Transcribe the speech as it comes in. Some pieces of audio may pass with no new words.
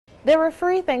There were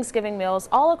free Thanksgiving meals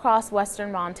all across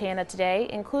western Montana today,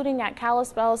 including at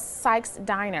Kalispell's Sykes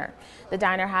Diner. The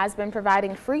diner has been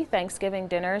providing free Thanksgiving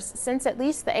dinners since at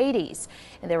least the 80s,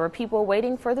 and there were people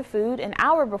waiting for the food an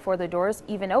hour before the doors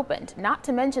even opened, not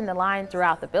to mention the line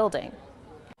throughout the building.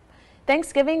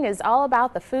 Thanksgiving is all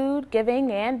about the food,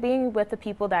 giving, and being with the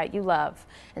people that you love.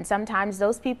 And sometimes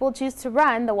those people choose to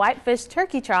run the Whitefish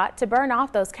Turkey Trot to burn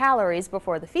off those calories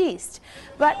before the feast.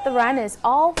 But the run is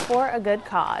all for a good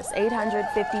cause.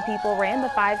 850 people ran the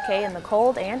 5K in the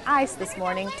cold and ice this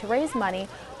morning to raise money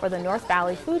for the North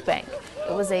Valley Food Bank.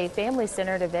 It was a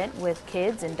family-centered event with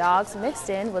kids and dogs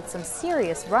mixed in with some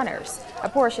serious runners. A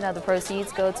portion of the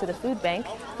proceeds go to the food bank.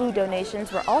 Food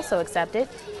donations were also accepted.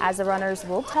 As the runners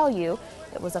will tell you,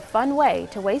 it was a fun way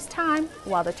to waste time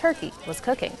while the turkey was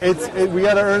cooking. We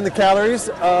got to earn the calories,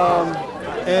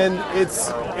 and it's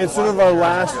sort of our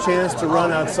last chance to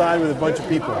run outside with a bunch of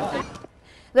people.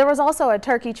 There was also a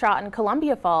turkey trot in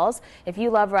Columbia Falls. If you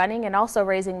love running and also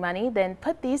raising money, then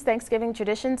put these Thanksgiving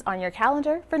traditions on your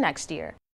calendar for next year.